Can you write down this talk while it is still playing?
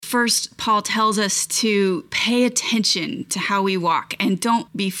First, Paul tells us to pay attention to how we walk and don't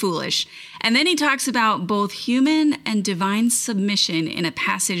be foolish. And then he talks about both human and divine submission in a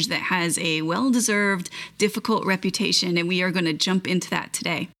passage that has a well-deserved, difficult reputation, and we are going to jump into that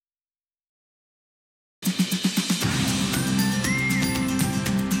today.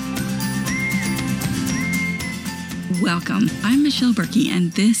 Welcome. I'm Michelle Berkey,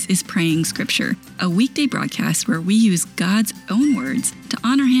 and this is Praying Scripture, a weekday broadcast where we use God's own words to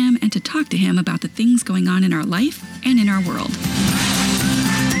honor Him and to talk to Him about the things going on in our life and in our world.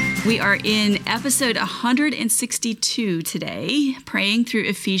 We are in episode 162 today, praying through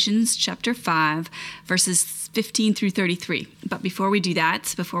Ephesians chapter 5, verses 15 through 33. But before we do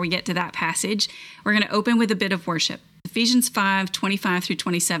that, before we get to that passage, we're going to open with a bit of worship. Ephesians 5, 25 through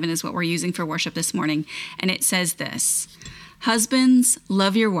 27 is what we're using for worship this morning. And it says this: Husbands,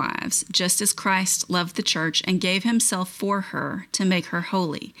 love your wives, just as Christ loved the church and gave himself for her to make her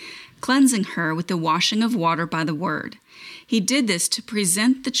holy, cleansing her with the washing of water by the word. He did this to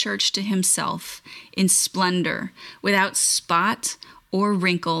present the church to himself in splendor, without spot or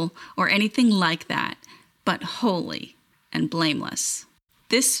wrinkle or anything like that, but holy and blameless.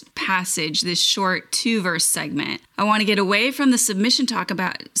 This passage, this short 2-verse segment, I want to get away from the submission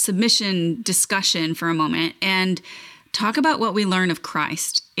discussion for a moment and talk about what we learn of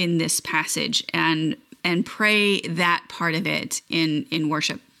Christ in this passage and pray that part of it in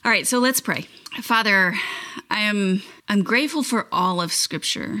worship. All right, so let's pray. Father, I'm grateful for all of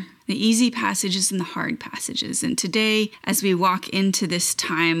Scripture, the easy passages and the hard passages. And today, as we walk into this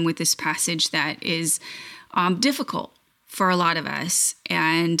time with this passage that is difficult for a lot of us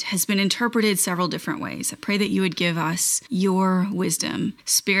and has been interpreted several different ways, I pray that you would give us your wisdom.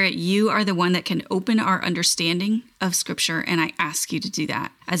 Spirit, you are the one that can open our understanding of Scripture, and I ask you to do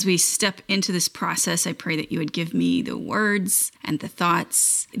that. As we step into this process, I pray that you would give me the words and the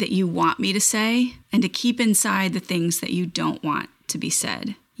thoughts that you want me to say, and to keep inside the things that you don't want to be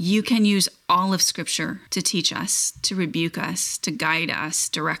said. You can use all of Scripture to teach us, to rebuke us, to guide us,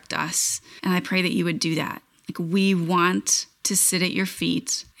 direct us, and I pray that you would do that. We want to sit at your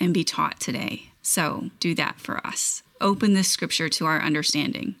feet and be taught today. So do that for us. Open this Scripture to our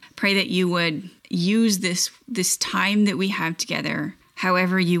understanding. Pray that you would use this time that we have together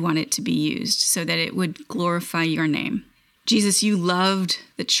however you want it to be used, so that it would glorify your name. Jesus, you loved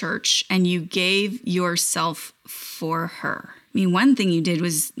the church and you gave yourself for her. I mean, one thing you did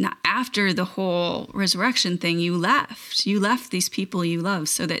was, not after the whole resurrection thing, you left. You left these people you love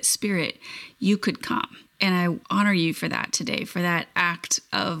so that, Spirit, you could come. And I honor you for that today, for that act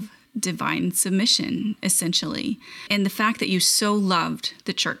of divine submission, essentially. And the fact that you so loved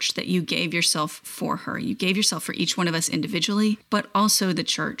the church that you gave yourself for her. You gave yourself for each one of us individually, but also the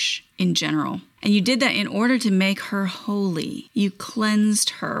church in general. And you did that in order to make her holy. You cleansed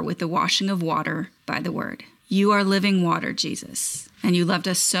her with the washing of water by the word. You are living water, Jesus. And you loved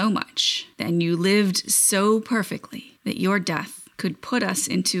us so much, and you lived so perfectly that your death could put us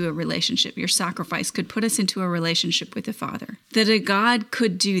into a relationship. Your sacrifice could put us into a relationship with the Father. That a God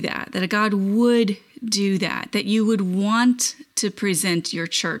could do that a God would do that you would want to present your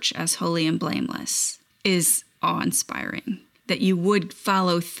church as holy and blameless is awe-inspiring. That you would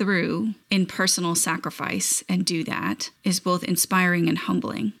follow through in personal sacrifice and do that is both inspiring and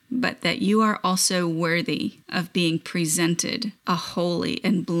humbling. But that you are also worthy of being presented a holy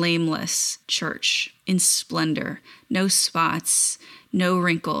and blameless church in splendor, no spots, no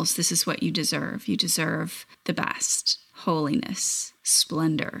wrinkles. This is what you deserve. You deserve the best: holiness,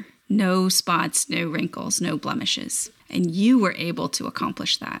 splendor, no spots, no wrinkles, no blemishes. And you were able to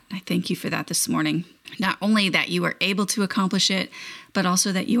accomplish that. I thank you for that this morning. Not only that you are able to accomplish it, but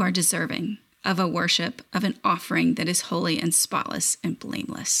also that you are deserving of a worship, of an offering that is holy and spotless and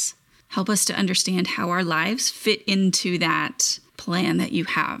blameless. Help us to understand how our lives fit into that plan that you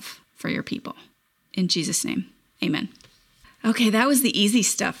have for your people. In Jesus' name, amen. Okay, that was the easy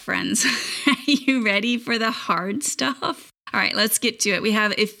stuff, friends. Are you ready for the hard stuff? All right, let's get to it. We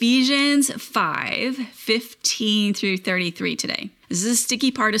have Ephesians 5, 15 through 33 today. This is a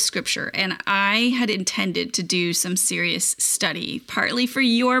sticky part of Scripture, and I had intended to do some serious study, partly for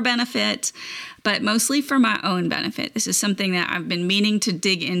your benefit, but mostly for my own benefit. This is something that I've been meaning to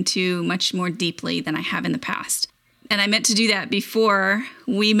dig into much more deeply than I have in the past. And I meant to do that before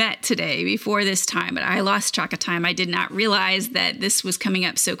we met today, before this time, but I lost track of time. I did not realize that this was coming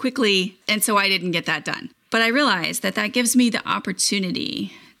up so quickly, and so I didn't get that done. But I realized that that gives me the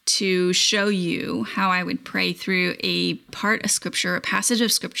opportunity to show you how I would pray through a part of Scripture, a passage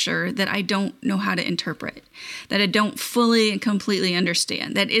of Scripture that I don't know how to interpret, that I don't fully and completely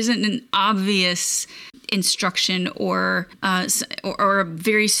understand, that isn't an obvious instruction or a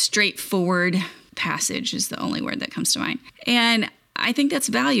very straightforward passage is the only word that comes to mind. And I think that's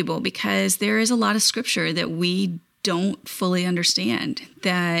valuable because there is a lot of scripture that we don't fully understand,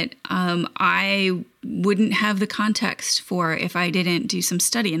 that I wouldn't have the context for if I didn't do some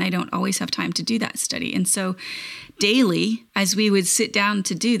study, and I don't always have time to do that study. And so daily, as we would sit down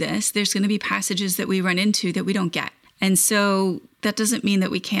to do this, there's going to be passages that we run into that we don't get. And so that doesn't mean that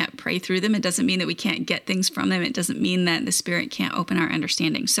we can't pray through them. It doesn't mean that we can't get things from them. It doesn't mean that the Spirit can't open our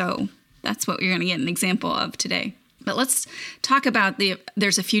understanding. So that's what you're going to get an example of today. But let's talk about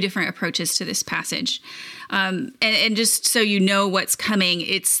there's a few different approaches to this passage. And just so you know what's coming,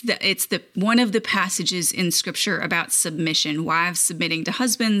 it's the one of the passages in Scripture about submission, wives submitting to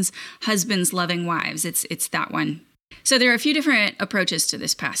husbands, husbands loving wives. It's that one. So there are a few different approaches to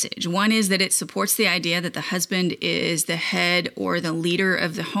this passage. One is that it supports the idea that the husband is the head or the leader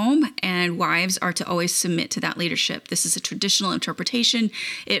of the home, and wives are to always submit to that leadership. This is a traditional interpretation.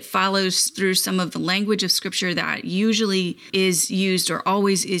 It follows through some of the language of Scripture that usually is used or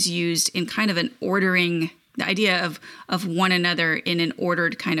always is used in kind of an ordering, the idea of one another in an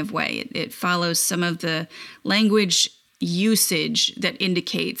ordered kind of way. It follows some of the language usage that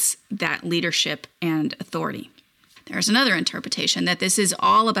indicates that leadership and authority. There's another interpretation that this is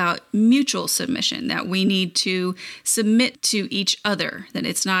all about mutual submission, that we need to submit to each other, that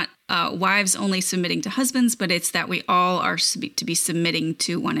it's not wives only submitting to husbands, but it's that we all are to be submitting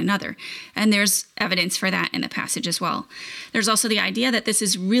to one another. And there's evidence for that in the passage as well. There's also the idea that this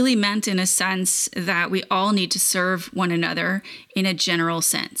is really meant in a sense that we all need to serve one another in a general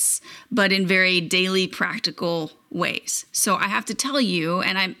sense, but in very daily practical ways. So I have to tell you,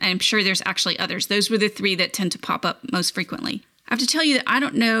 and I'm sure there's actually others, those were the three that tend to pop up most frequently. I have to tell you that I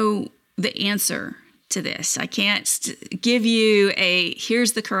don't know the answer to this. I can't give you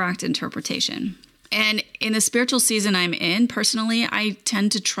here's the correct interpretation. And in the spiritual season I'm in, personally, I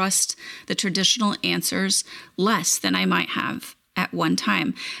tend to trust the traditional answers less than I might have at one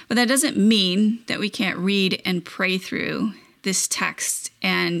time. But that doesn't mean that we can't read and pray through this text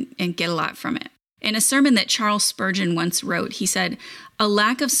and get a lot from it. In a sermon that Charles Spurgeon once wrote, he said, "A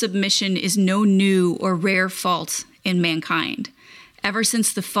lack of submission is no new or rare fault in mankind. Ever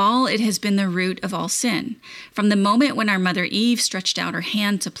since the fall, it has been the root of all sin. From the moment when our mother Eve stretched out her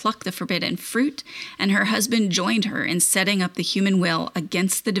hand to pluck the forbidden fruit, and her husband joined her in setting up the human will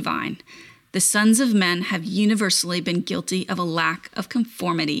against the divine, the sons of men have universally been guilty of a lack of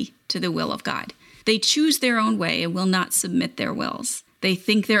conformity to the will of God. They choose their own way and will not submit their wills. They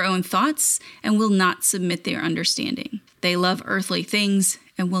think their own thoughts and will not submit their understanding. They love earthly things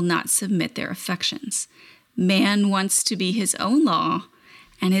and will not submit their affections. Man wants to be his own law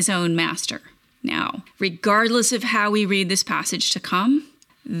and his own master." Now, regardless of how we read this passage to come,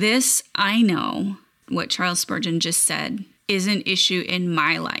 this, I know, what Charles Spurgeon just said, is an issue in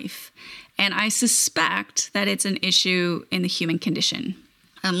my life. And I suspect that it's an issue in the human condition.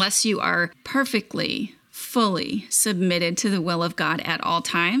 Unless you are perfectly, fully submitted to the will of God at all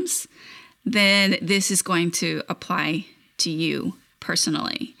times, then this is going to apply to you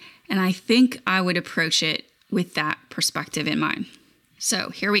personally. And I think I would approach it with that perspective in mind. So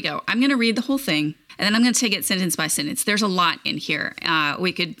here we go. I'm going to read the whole thing, and then I'm going to take it sentence by sentence. There's a lot in here.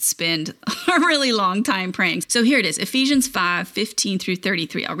 We could spend a really long time praying. So here it is, Ephesians 5:15 through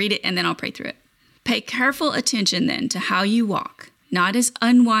 33. I'll read it, and then I'll pray through it. "Pay careful attention then to how you walk, not as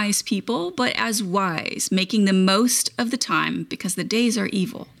unwise people, but as wise, making the most of the time because the days are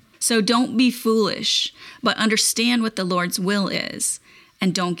evil. So don't be foolish, but understand what the Lord's will is.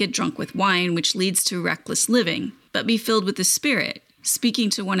 And don't get drunk with wine, which leads to reckless living, but be filled with the Spirit,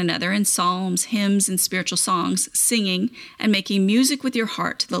 speaking to one another in psalms, hymns, and spiritual songs, singing and making music with your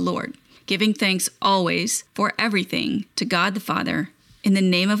heart to the Lord, giving thanks always for everything to God the Father in the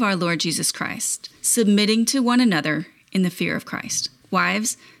name of our Lord Jesus Christ, submitting to one another in the fear of Christ.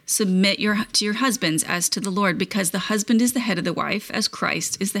 Wives, submit to your husbands as to the Lord, because the husband is the head of the wife, as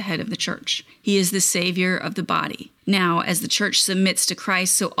Christ is the head of the church. He is the Savior of the body. Now, as the church submits to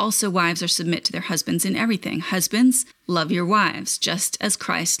Christ, so also wives are submit to their husbands in everything. Husbands, love your wives, just as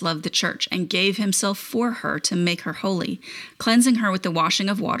Christ loved the church and gave himself for her to make her holy, cleansing her with the washing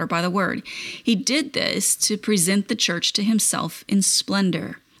of water by the word. He did this to present the church to himself in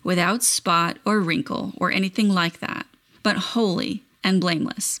splendor, without spot or wrinkle or anything like that, but holy and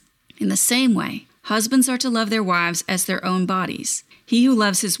blameless. In the same way, husbands are to love their wives as their own bodies. He who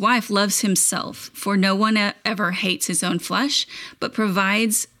loves his wife loves himself, for no one ever hates his own flesh, but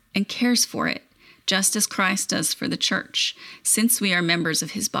provides and cares for it, just as Christ does for the church, since we are members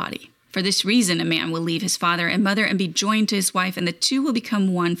of his body. For this reason, a man will leave his father and mother and be joined to his wife, and the two will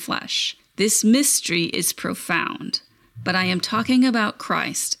become one flesh. This mystery is profound, but I am talking about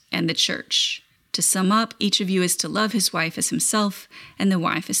Christ and the church. To sum up, each of you is to love his wife as himself, and the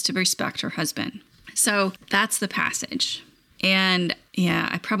wife is to respect her husband. So that's the passage. And yeah,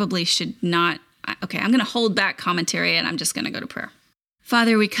 I probably should not. Okay, I'm going to hold back commentary and I'm just going to go to prayer.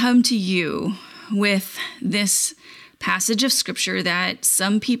 Father, we come to you with this passage of scripture that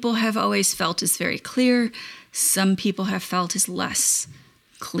some people have always felt is very clear. Some people have felt is less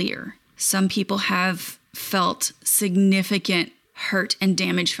clear. Some people have felt significant hurt and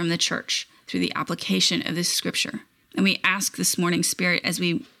damage from the church through the application of this scripture. And we ask this morning, Spirit, as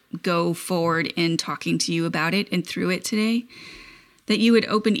we go forward in talking to you about it and through it today, that you would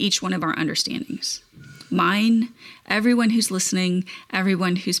open each one of our understandings. Mine, everyone who's listening,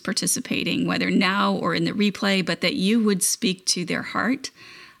 everyone who's participating, whether now or in the replay, but that you would speak to their heart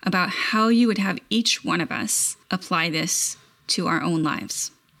about how you would have each one of us apply this to our own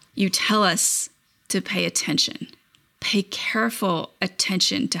lives. You tell us to pay attention. Pay careful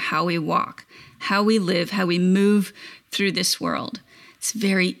attention to how we walk, how we live, how we move through this world. It's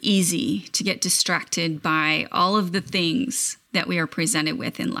very easy to get distracted by all of the things that we are presented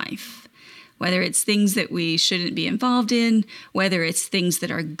with in life, whether it's things that we shouldn't be involved in, whether it's things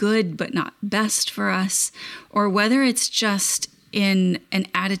that are good but not best for us, or whether it's just in an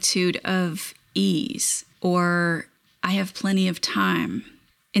attitude of ease or I have plenty of time.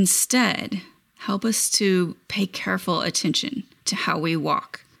 Instead, help us to pay careful attention to how we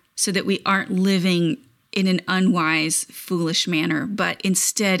walk so that we aren't living in an unwise, foolish manner, but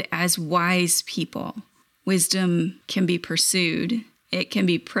instead as wise people. Wisdom can be pursued, it can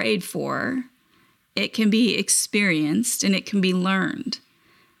be prayed for, it can be experienced, and it can be learned.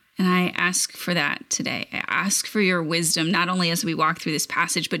 And I ask for that today. I ask for your wisdom, not only as we walk through this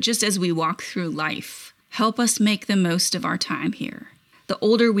passage, but just as we walk through life. Help us make the most of our time here. The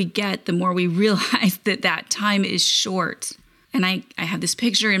older we get, the more we realize that time is short. And I have this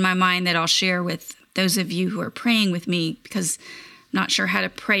picture in my mind that I'll share with those of you who are praying with me, because I'm not sure how to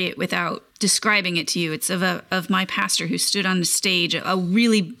pray it without describing it to you. It's of my pastor who stood on the stage, a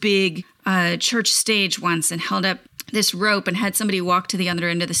really big church stage once, and held up this rope and had somebody walk to the other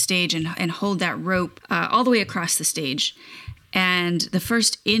end of the stage and hold that rope all the way across the stage. And the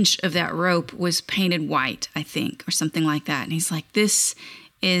first inch of that rope was painted white, I think, or something like that. And he's like, this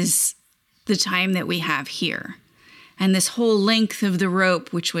is the time that we have here. And this whole length of the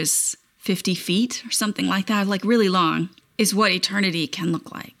rope, which was 50 feet or something like that, like really long, is what eternity can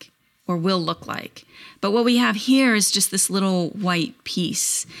look like or will look like. But what we have here is just this little white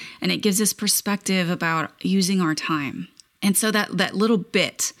piece, and it gives us perspective about using our time. And so that little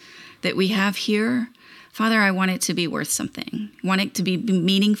bit that we have here, Father, I want it to be worth something. I want it to be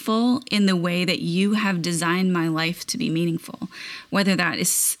meaningful in the way that you have designed my life to be meaningful. Whether that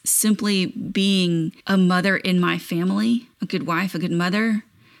is simply being a mother in my family, a good wife, a good mother,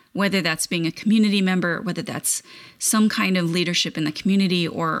 whether that's being a community member, whether that's some kind of leadership in the community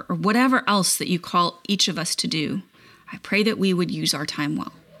or whatever else that you call each of us to do. I pray that we would use our time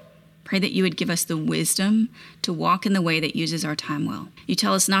well. Pray that you would give us the wisdom to walk in the way that uses our time well. You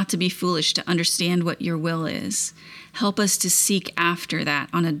tell us not to be foolish, to understand what your will is. Help us to seek after that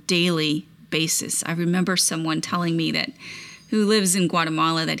on a daily basis. I remember someone telling me that who lives in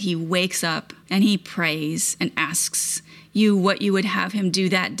Guatemala that he wakes up and he prays and asks you what you would have him do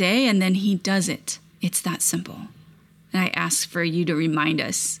that day, and then he does it. It's that simple. And I ask for you to remind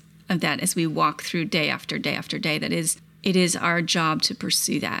us of that as we walk through day after day after day. That is, it is our job to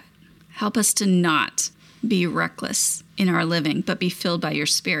pursue that. Help us to not be reckless in our living, but be filled by your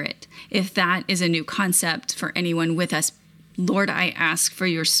Spirit. If that is a new concept for anyone with us, Lord, I ask for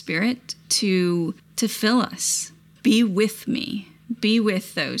your Spirit to fill us. Be with me. Be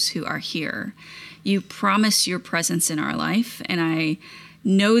with those who are here. You promise your presence in our life, and I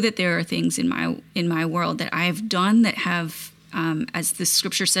know that there are things in my world that I have done that have, as the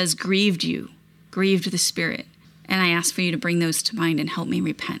scripture says, grieved you, grieved the Spirit. And I ask for you to bring those to mind and help me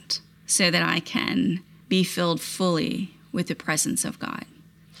repent so that I can be filled fully with the presence of God.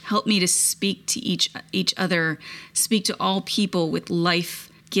 Help me to speak to each other, speak to all people with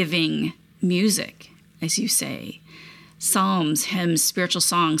life-giving music, as you say. Psalms, hymns, spiritual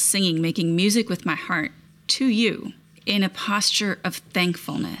songs, singing, making music with my heart to you in a posture of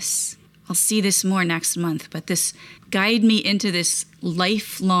thankfulness. I'll see this more next month, but this guide me into this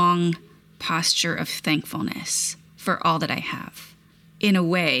lifelong posture of thankfulness for all that I have. In a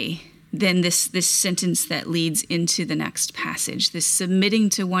way, then this sentence that leads into the next passage, this submitting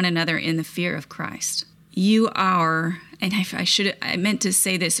to one another in the fear of Christ. You are, and I meant to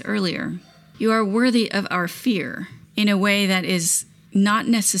say this earlier, you are worthy of our fear in a way that is not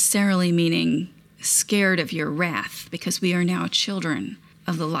necessarily meaning scared of your wrath, because we are now children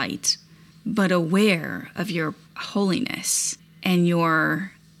of the light, but aware of your holiness and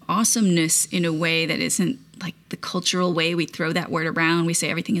your awesomeness in a way that isn't like the cultural way we throw that word around. We say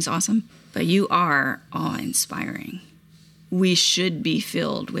everything is awesome, but you are awe-inspiring. We should be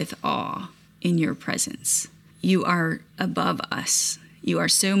filled with awe in your presence. You are above us. You are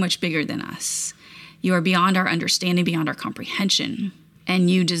so much bigger than us. You are beyond our understanding, beyond our comprehension, and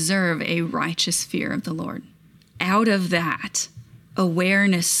you deserve a righteous fear of the Lord. Out of that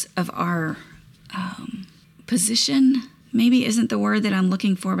awareness of our position, maybe isn't the word that I'm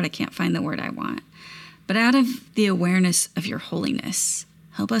looking for, but I can't find the word I want. But out of the awareness of your holiness,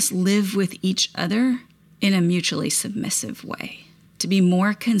 help us live with each other in a mutually submissive way, to be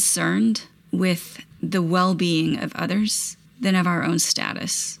more concerned with the well-being of others than of our own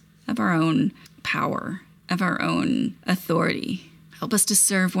status, of our own power, of our own authority. Help us to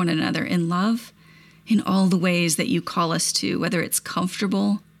serve one another in love in all the ways that you call us to, whether it's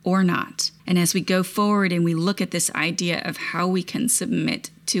comfortable or not. And as we go forward and we look at this idea of how we can submit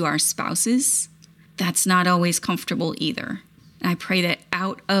to our spouses, that's not always comfortable either. And I pray that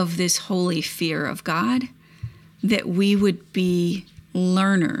out of this holy fear of God, that we would be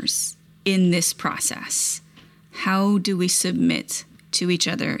learners in this process. How do we submit to each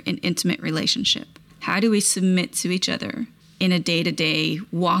other in intimate relationship? How do we submit to each other in a day-to-day,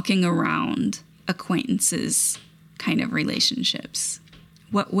 walking around acquaintances kind of relationships?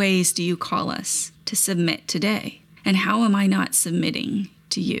 What ways do you call us to submit today? And how am I not submitting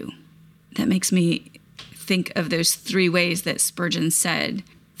to you? That makes me think of those 3 ways that Spurgeon said,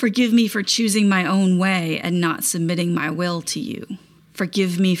 "Forgive me for choosing my own way and not submitting my will to you.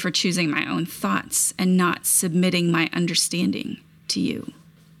 Forgive me for choosing my own thoughts and not submitting my understanding to you.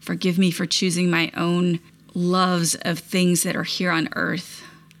 Forgive me for choosing my own loves of things that are here on earth,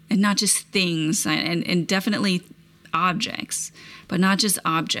 and not just things, and definitely objects, but not just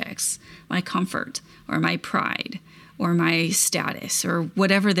objects, my comfort or my pride or my status or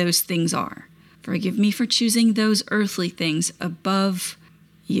whatever those things are. Forgive me for choosing those earthly things above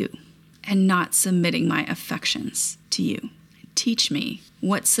you and not submitting my affections to you. Teach me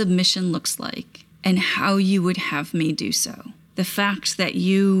what submission looks like and how you would have me do so. The fact that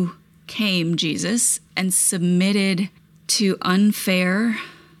you came, Jesus, and submitted to unfair,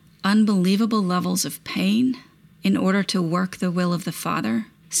 unbelievable levels of pain in order to work the will of the Father,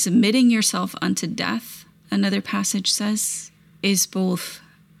 submitting yourself unto death, another passage says, is both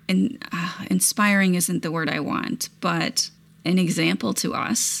inspiring isn't the word I want, but an example to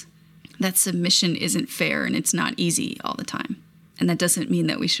us that submission isn't fair and it's not easy all the time. And that doesn't mean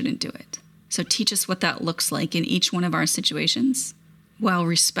that we shouldn't do it. So teach us what that looks like in each one of our situations, while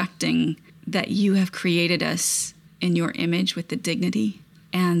respecting that you have created us in your image with the dignity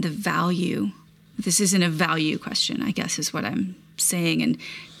and the value. This isn't a value question, I guess, is what I'm saying. And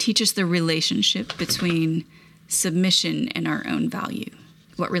teach us the relationship between submission and our own value.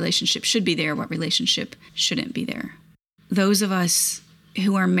 What relationship should be there, what relationship shouldn't be there. Those of us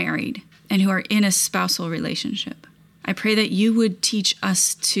who are married and who are in a spousal relationship, I pray that you would teach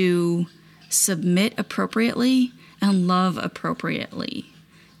us to submit appropriately and love appropriately.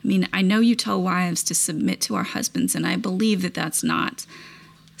 I mean, I know you tell wives to submit to our husbands, and I believe that that's not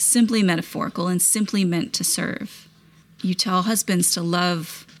simply metaphorical and simply meant to serve. You tell husbands to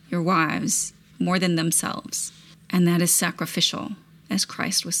love your wives more than themselves, and that is sacrificial, as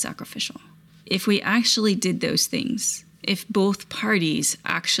Christ was sacrificial. If we actually did those things, if both parties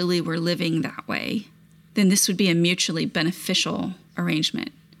actually were living that way, then this would be a mutually beneficial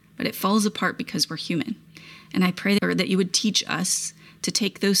arrangement. But it falls apart because we're human. And I pray that you would teach us to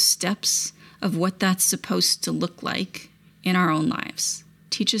take those steps of what that's supposed to look like in our own lives.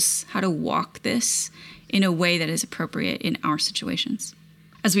 Teach us how to walk this in a way that is appropriate in our situations.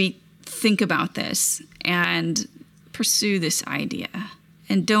 As we think about this and pursue this idea,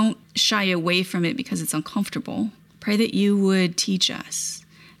 and don't shy away from it because it's uncomfortable, pray that you would teach us,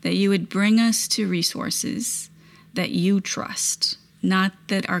 that you would bring us to resources that you trust, not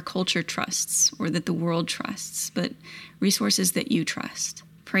that our culture trusts or that the world trusts, but resources that you trust.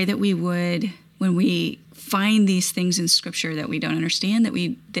 Pray that we would, when we find these things in Scripture that we don't understand, that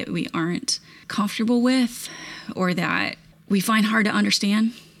we aren't comfortable with, or that we find hard to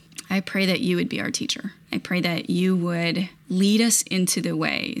understand, I pray that you would be our teacher. I pray that you would lead us into the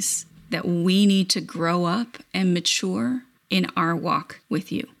ways that we need to grow up and mature in our walk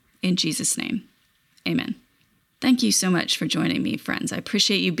with you. In Jesus' name, amen. Thank you so much for joining me, friends. I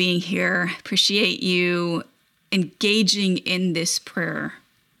appreciate you being here. I appreciate you engaging in this prayer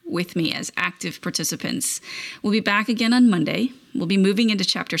with me as active participants. We'll be back again on Monday. We'll be moving into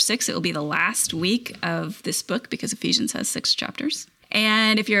chapter 6. It will be the last week of this book because Ephesians has 6 chapters.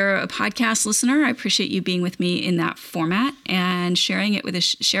 And if you're a podcast listener, I appreciate you being with me in that format, and sharing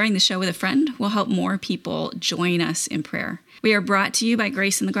the show with a friend will help more people join us in prayer. We are brought to you by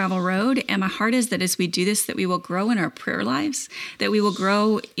Grace in the Gravel Road, and my heart is that as we do this, that we will grow in our prayer lives, that we will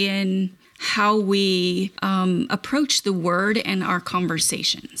grow in how we approach the Word and our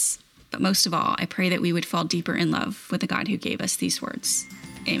conversations. But most of all, I pray that we would fall deeper in love with the God who gave us these words.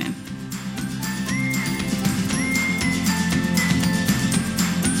 Amen.